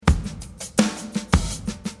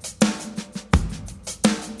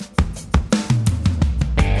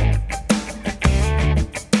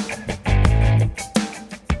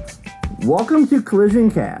Welcome to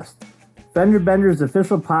CollisionCast, FenderBender's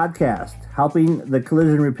official podcast, helping the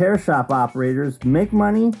collision repair shop operators make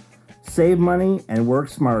money, save money, and work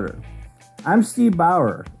smarter. I'm Steve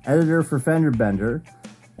Bauer, editor for FenderBender,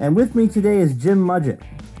 and with me today is Jim Mudgett,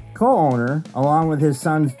 co-owner, along with his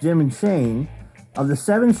sons Jim and Shane, of the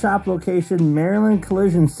 7-shop location Maryland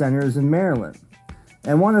Collision Centers in Maryland,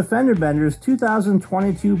 and one of FenderBender's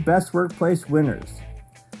 2022 Best Workplace winners.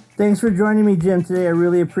 Thanks for joining me, Jim, today. I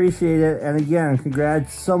really appreciate it. And again,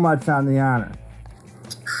 congrats so much on the honor.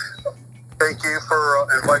 Thank you for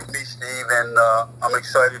inviting me, Steve, and I'm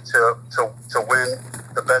excited to win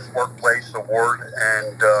the Best Workplace Award,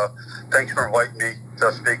 and thanks for inviting me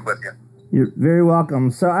to speak with you. You're very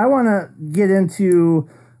welcome. So I want to get into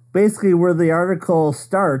basically where the article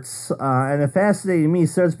starts, and it fascinated me.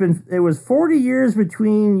 So it was 40 years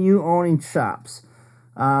between you owning shops.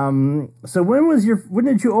 So when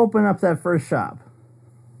did you open up that first shop?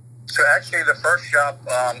 So actually the first shop,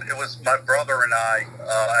 it was my brother and I,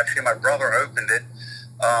 actually my brother opened it,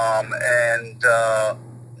 and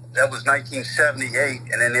that was 1978,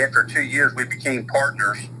 and then after 2 years we became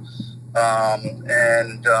partners,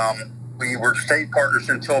 and we were stayed partners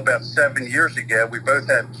until about 7 years ago. We both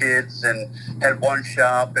had kids and had one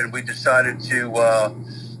shop, and we decided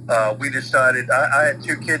I had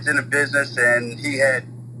 2 kids in the business, and he had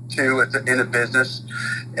 2 in the business,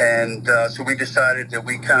 and so we decided that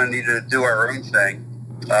we kind of needed to do our own thing.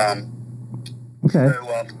 Okay.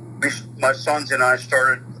 So my sons and I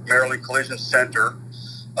started Maryland Collision Center.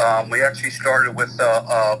 We actually started with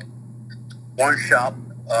one shop,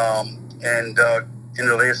 and in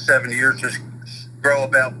the last 7 years, just grow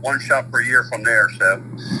about one shop per year from there.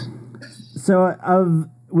 So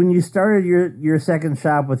when you started your second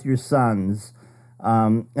shop with your sons,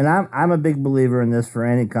 and I'm a big believer in this for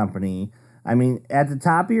any company. I mean, at the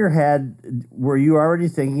top of your head, were you already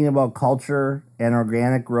thinking about culture and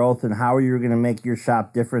organic growth and how you were going to make your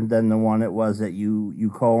shop different than the one it was that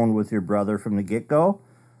you co-owned with your brother from the get-go?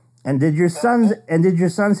 And did your sons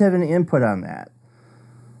have any input on that?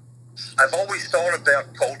 I've always thought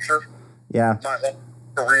about culture. Yeah. My whole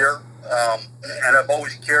career, and I've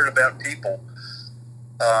always cared about people.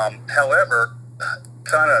 However,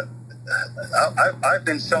 I've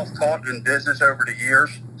been self-taught in business over the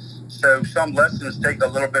years, so some lessons take a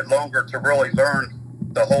little bit longer to really learn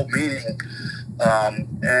the whole meaning.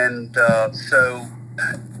 So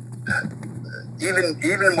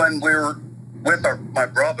even when we were with my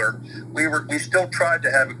brother, we still tried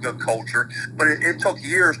to have a good culture, but it took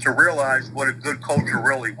years to realize what a good culture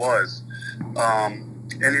really was.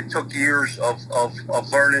 And it took years of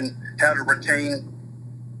learning how to retain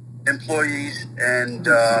employees and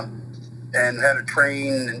how to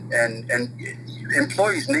train and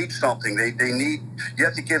employees need something. They need, you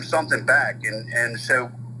have to give something back, and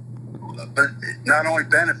so, but not only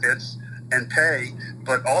benefits and pay,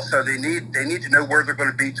 but also they need to know where they're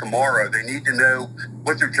going to be tomorrow. They need to know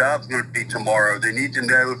what their job's going to be tomorrow. They need to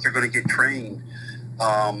know if they're going to get trained.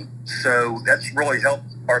 So that's really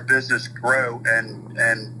helped our business grow and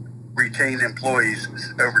retain employees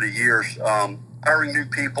over the years. Hiring new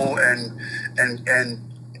people and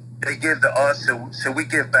they give to us, so we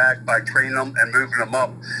give back by training them and moving them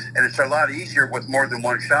up. And it's a lot easier with more than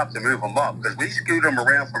one shop to move them up, because we scoot them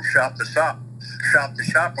around from shop to shop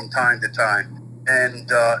from time to time. And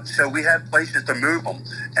so we have places to move them.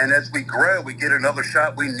 And as we grow, we get another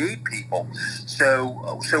shop. We need people.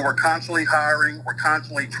 So we're constantly hiring. We're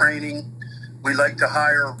constantly training. We like to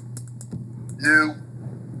hire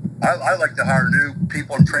I like to hire new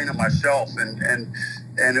people and train them myself, and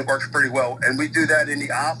it works pretty well. And we do that in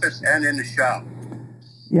the office and in the shop.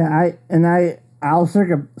 Yeah, I'll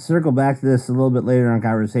circle back to this a little bit later in our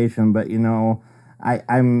conversation, but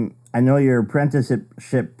I know your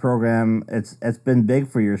apprenticeship program. It's been big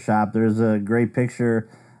for your shop. There's a great picture.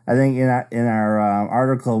 I think in our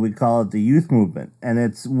article we call it the youth movement, and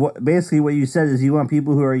it's basically what you said is you want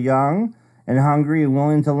people who are young and hungry and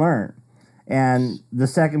willing to learn. And the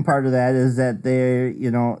second part of that is that they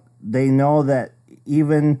know that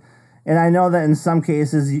even, and I know that in some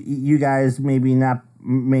cases you guys may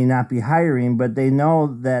not be hiring, but they know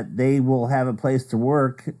that they will have a place to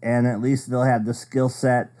work, and at least they'll have the skill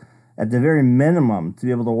set at the very minimum to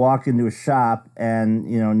be able to walk into a shop and,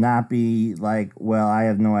 not be like, well, I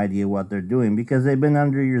have no idea what they're doing, because they've been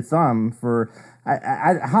under your thumb for,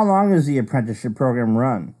 how long does the apprenticeship program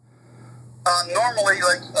run? Normally,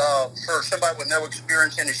 for somebody with no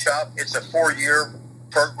experience in the shop, it's a 4-year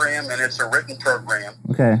program, and it's a written program.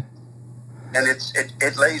 Okay. And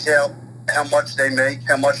it lays out how much they make,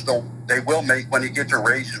 how much they will make when you get their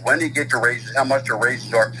raises, how much their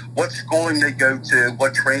raises are, what schooling they go to,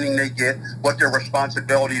 what training they get, what their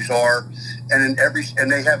responsibilities are, and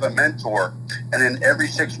they have a mentor, and in every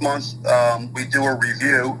 6 months we do a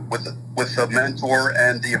review with the mentor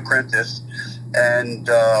and the apprentice, and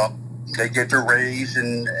they get their raise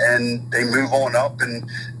and they move on up and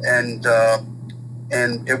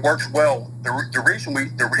it works well. The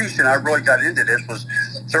reason I really got into this was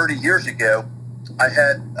 30 years ago.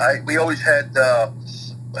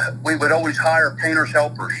 We would always hire painters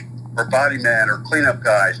helpers or body man or cleanup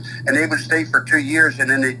guys, and they would stay for 2 years and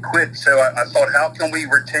then they'd quit. So I thought, how can we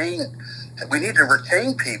need to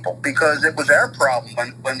retain people, because it was our problem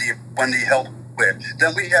when the help quit.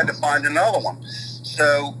 Then we had to find another one.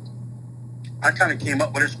 So I kind of came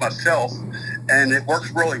up with this myself, and it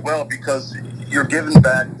works really well because you're giving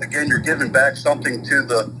back something to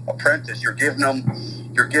the apprentice. You're giving them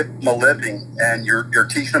a living, and you're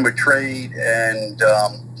teaching them a trade, and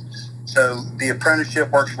so the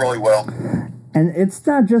apprenticeship works really well. And it's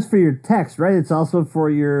not just for your techs, right? It's also for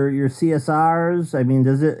your CSRs. I mean,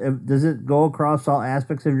 does it go across all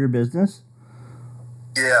aspects of your business?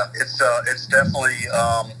 Yeah, it's definitely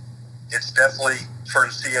for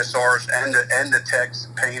the CSRs and the techs,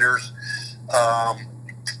 painters.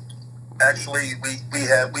 Actually, we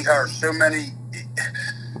hire so many.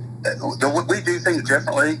 We do things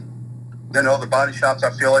differently than other body shops.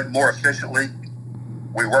 I feel like more efficiently.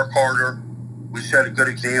 We work harder. We set a good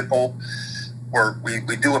example.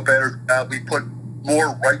 We do a better job. We put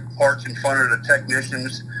more right parts in front of the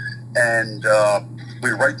technicians, and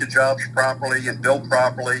we write the jobs properly and bill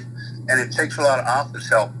properly. And it takes a lot of office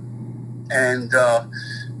help. And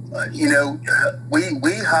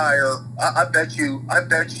we hire. I bet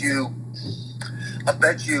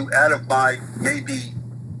you out of my maybe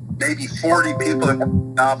 40 people that work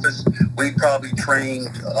in the office, we probably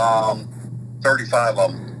trained 35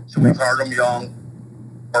 of them. So we've hired them young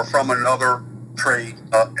or from another trade,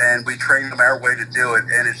 and we train them our way to do it.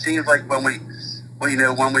 And it seems like when we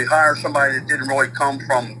hire somebody that didn't really come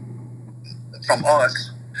from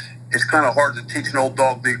us, it's kind of hard to teach an old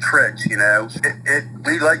dog new tricks. We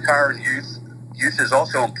like hiring youth. Youth is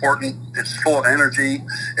also important. It's full of energy.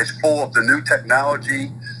 It's full of the new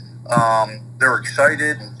technology. They're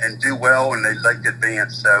excited and do well, and they like to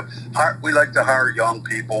advance. So we like to hire young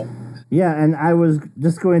people. Yeah, and I was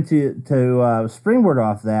just going to springboard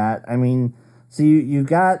off that. I mean, so you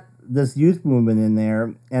got this youth movement in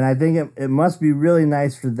there, and I think it must be really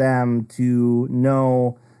nice for them to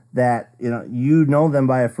know that you know them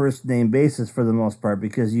by a first name basis for the most part,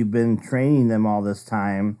 because you've been training them all this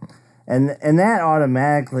time, and that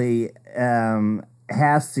automatically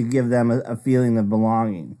has to give them a feeling of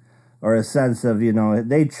belonging, or a sense of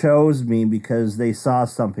they chose me because they saw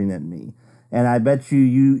something in me. And I bet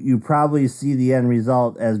you probably see the end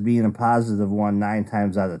result as being a positive one 9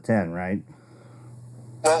 times out of 10, right?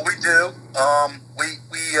 Well, we do.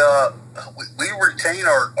 We retain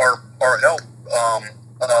our help,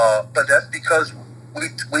 but that's because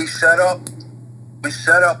we set up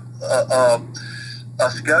a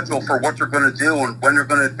schedule for what they're going to do and when they're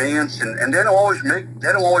going to advance, and they don't always make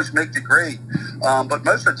the grade, but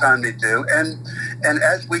most of the time they do. And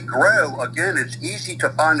as we grow, again, it's easy to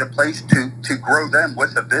find a place to grow them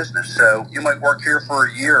with the business. So you might work here for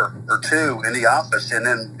a year or two in the office, and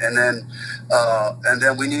then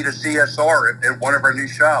we need a CSR at one of our new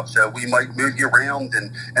shops. So we might move you around,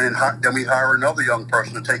 and then we hire another young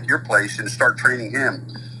person to take your place and start training him.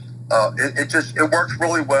 It works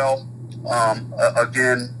really well.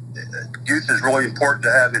 Again, youth is really important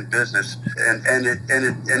to have in business, and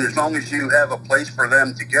as long as you have a place for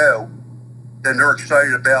them to go, then they're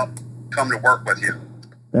excited about coming to work with you.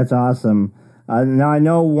 That's awesome. Now I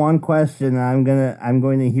know one question I'm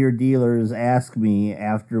going to hear dealers ask me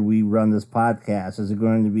after we run this podcast is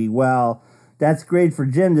going to be, well, that's great for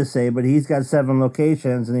Jim to say, but he's got 7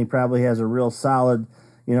 locations and he probably has a real solid,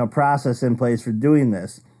 process in place for doing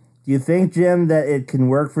this. Do you think, Jim, that it can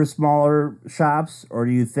work for smaller shops, or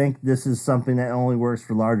do you think this is something that only works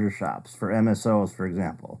for larger shops, for MSOs, for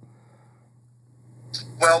example?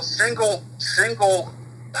 Well, a single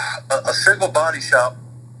body shop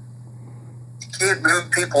can't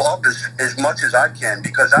move people up as much as I can,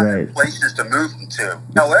 because I have places to move them to.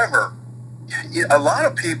 However, a lot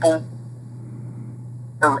of people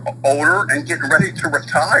are older and getting ready to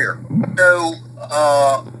retire.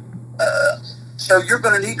 So you're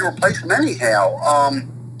going to need to replace them anyhow.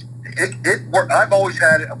 I've always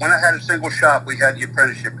had, when I had a single shop, we had the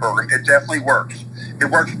apprenticeship program. It definitely works. It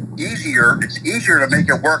works easier. It's easier to make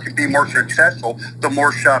it work and be more successful the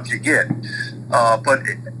more shops you get. But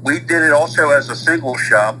we did it also as a single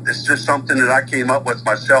shop. It's just something that I came up with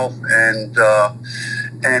myself, and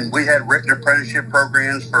we had written apprenticeship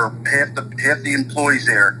programs for half the employees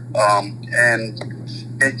there.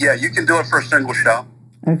 Yeah, you can do it for a single shop.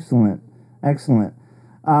 Excellent.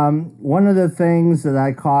 One of the things that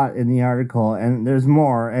I caught in the article, and there's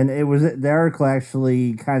more, and the article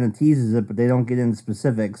actually kind of teases it, but they don't get into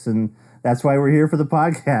specifics, and that's why we're here for the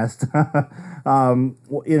podcast.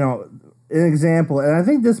 An example, and I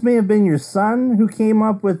think this may have been your son who came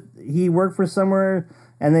up with, he worked for somewhere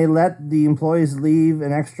and they let the employees leave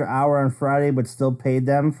an extra hour on Friday but still paid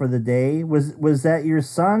them for the day. Was that your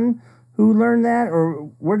son who learned that, or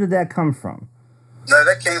where did that come from? No,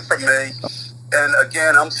 that came from me. And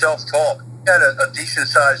again, I'm self-taught. I had a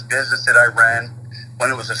decent-sized business that I ran when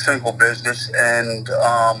it was a single business, and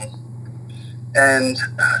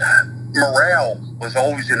morale was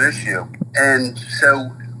always an issue. And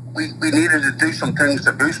so we needed to do some things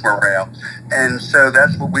to boost morale. And so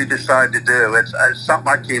that's what we decided to do. It's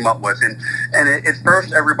something I came up with. And at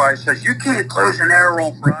first, everybody says, you can't close an hour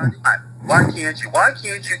on Friday. Why can't you? Why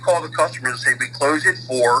can't you call the customer and say, we close at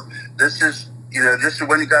 4. This is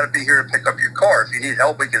when you got to be here to pick up your car. If you need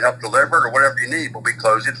help, we can help deliver it or whatever you need, but we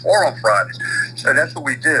close at 4 on Fridays. So that's what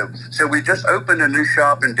we do. So we just opened a new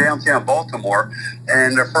shop in downtown Baltimore,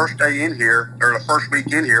 and the first day in here, or the first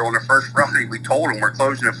week in here, on the first Friday, we told them we're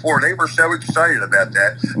closing at 4. They were so excited about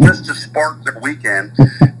that, just to spark their weekend.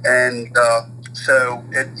 And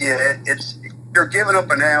it's you're giving up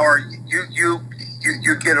an hour.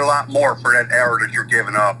 You get a lot more for that hour that you're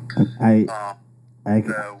giving up.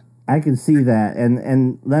 I can see that,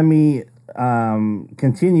 and let me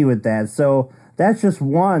continue with that. So that's just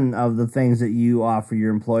one of the things that you offer your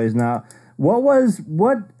employees. Now,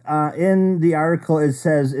 what in the article it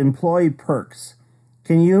says employee perks?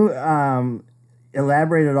 Can you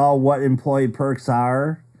elaborate at all what employee perks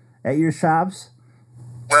are at your shops?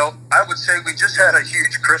 Well, I would say we just had a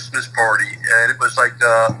huge Christmas party, and it was like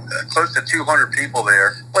close to 200 people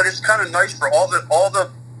there. But it's kind of nice for all the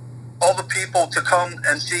people to come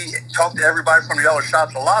and talk to everybody from the other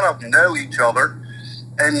shops. A lot of them know each other,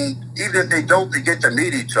 and even if they don't, they get to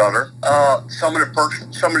meet each other. Some of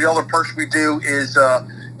the other perks we do is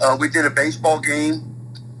we did a baseball game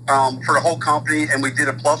for the whole company, and we did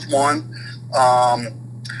a +1.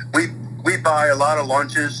 We buy a lot of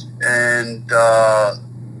lunches, and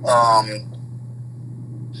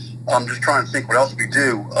I'm just trying to think what else we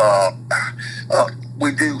do.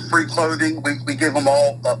 We do free clothing. We give them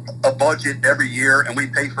all a budget every year, and we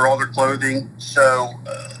pay for all their clothing. So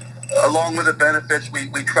along with the benefits, we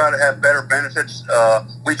try to have better benefits.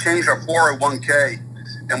 We changed our 401k,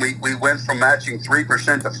 and we went from matching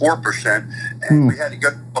 3% to 4%, and we had to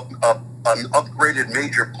get an upgraded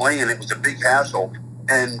major plan. It was a big hassle,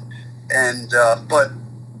 but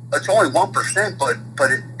it's only 1%, but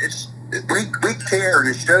we care, and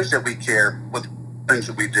it shows that we care with things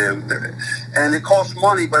that we do. And it costs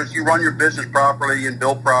money, but if you run your business properly and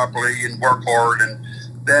build properly and work hard, and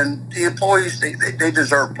then the employees, they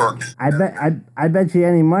deserve perks. I bet you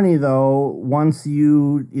any money though, once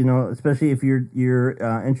you especially if you're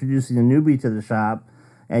introducing a newbie to the shop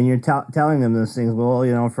and you're telling them those things.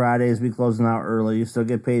 Well, Fridays we closing out early. You still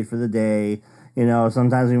get paid for the day.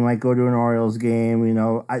 Sometimes we might go to an Orioles game.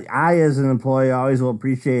 I as an employee always will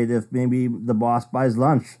appreciate if maybe the boss buys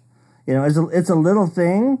lunch. It's a little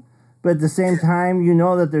thing, but at the same time,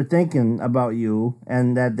 that they're thinking about you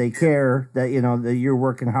and that they care that that you're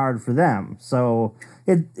working hard for them. So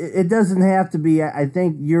it doesn't have to be. I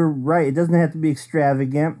think you're right. It doesn't have to be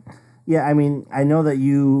extravagant. Yeah, I mean, I know that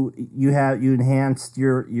you enhanced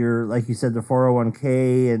your like you said, the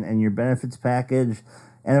 401k and your benefits package.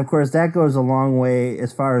 And of course, that goes a long way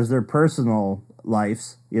as far as their personal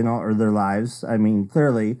lives, or their lives. I mean,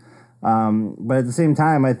 clearly. But at the same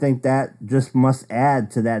time, I think that just must add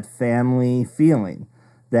to that family feeling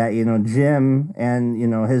that, Jim and,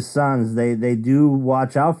 his sons, they do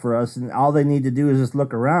watch out for us, and all they need to do is just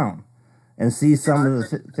look around and see some of the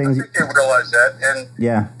things. I think they realize that. And,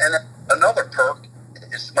 yeah. And another perk,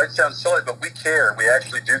 it might sound silly, but we care. We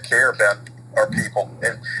actually do care about our people,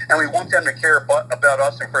 and we want them to care about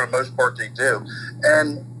us, and for the most part they do.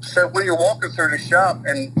 And so when you're walking through the shop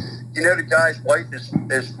and the guy's wife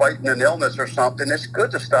is fighting an illness or something, it's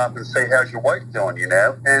good to stop and say, how's your wife doing,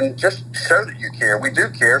 and just show that you care. We do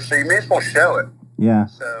care, so you may as well show it. Yeah.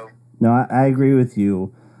 So no, I agree with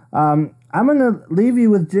you. I'm going to leave you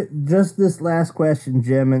with just this last question,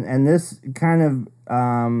 Jim, and this kind of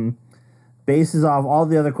bases off all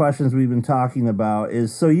the other questions we've been talking about.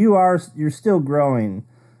 Is so you're still growing,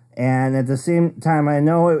 and at the same time, I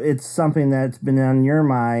know it's something that's been on your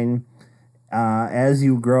mind. as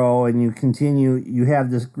you grow and you continue, you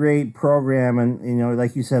have this great program, and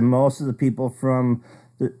like you said, most of the people from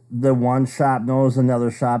the one shop knows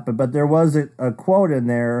another shop, but there was a quote in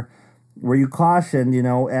there where you cautioned,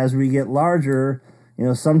 as we get larger,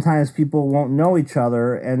 sometimes people won't know each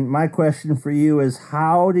other. And my question for you is,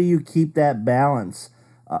 how do you keep that balance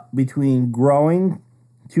between growing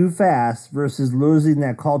too fast versus losing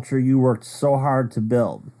that culture you worked so hard to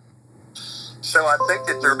build? So I think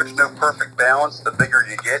that there is no perfect balance. The bigger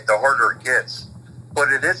you get, the harder it gets.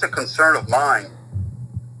 But it is a concern of mine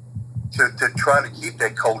to try to keep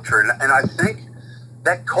that culture. And I think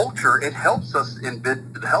that culture, it helps us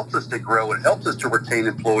it helps us to grow. It helps us to retain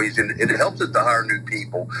employees, and it helps us to hire new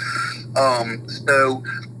people. So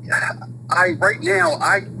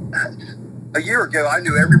a year ago, I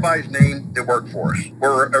knew everybody's name that worked for us.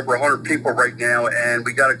 We're over 100 people right now, and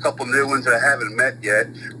we got a couple new ones that I haven't met yet.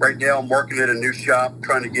 Right now, I'm working at a new shop,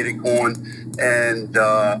 trying to get it going, and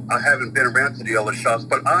I haven't been around to the other shops.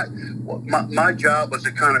 But my job was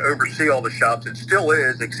to kind of oversee all the shops. It still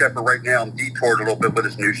is, except for right now, I'm detoured a little bit with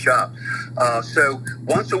this new shop. So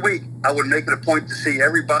once a week, I would make it a point to see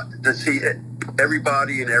everybody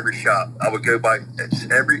in every shop. I would go by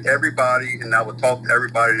everybody, and I would talk to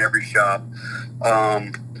everybody in every shop.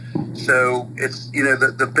 So it's,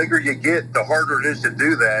 the bigger you get, the harder it is to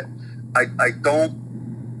do that. I don't,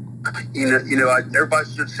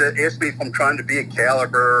 everybody should ask me if I'm trying to be a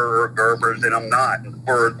Caliber or a Gerber's, and I'm not.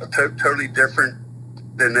 We're totally different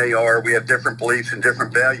than they are. We have different beliefs and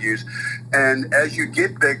different values. And as you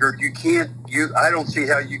get bigger, I don't see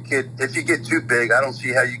how you could, if you get too big, I don't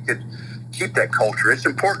see how you could keep that culture. It's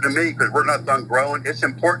important to me because we're not done growing. It's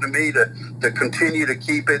important to me to continue to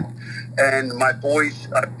keep it. And my boys,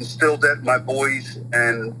 I've instilled that in my boys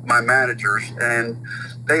and my managers, and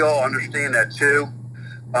they all understand that too.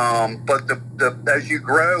 But as you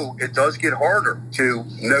grow, it does get harder to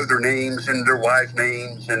know their names and their wives'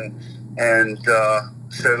 names, but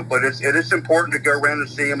it is important to go around and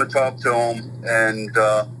see them and talk to them and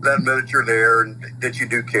let them know that you're there and that you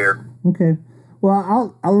do care. Okay.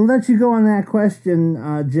 Well, I'll let you go on that question,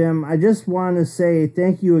 Jim. I just want to say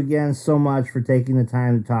thank you again so much for taking the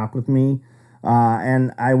time to talk with me.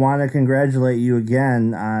 And I want to congratulate you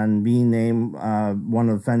again on being named one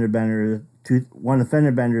of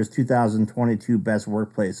FenderBender's 2022 best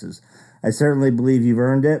workplaces. I certainly believe you've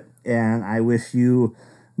earned it, and I wish you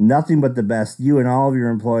nothing but the best, you and all of your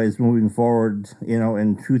employees moving forward,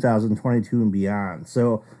 in 2022 and beyond.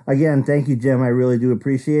 So again, thank you, Jim. I really do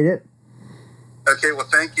appreciate it. Okay, well,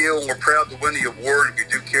 thank you, and we're proud to win the award. We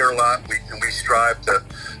do care a lot, and we strive to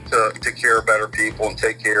care about our people and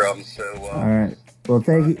take care of them. So, all right. Well,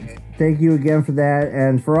 thank you again for that,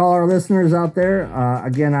 and for all our listeners out there.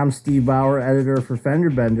 Again, I'm Steve Bauer, editor for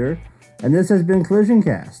FenderBender, and this has been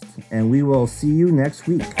CollisionCast, and we will see you next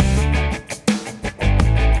week.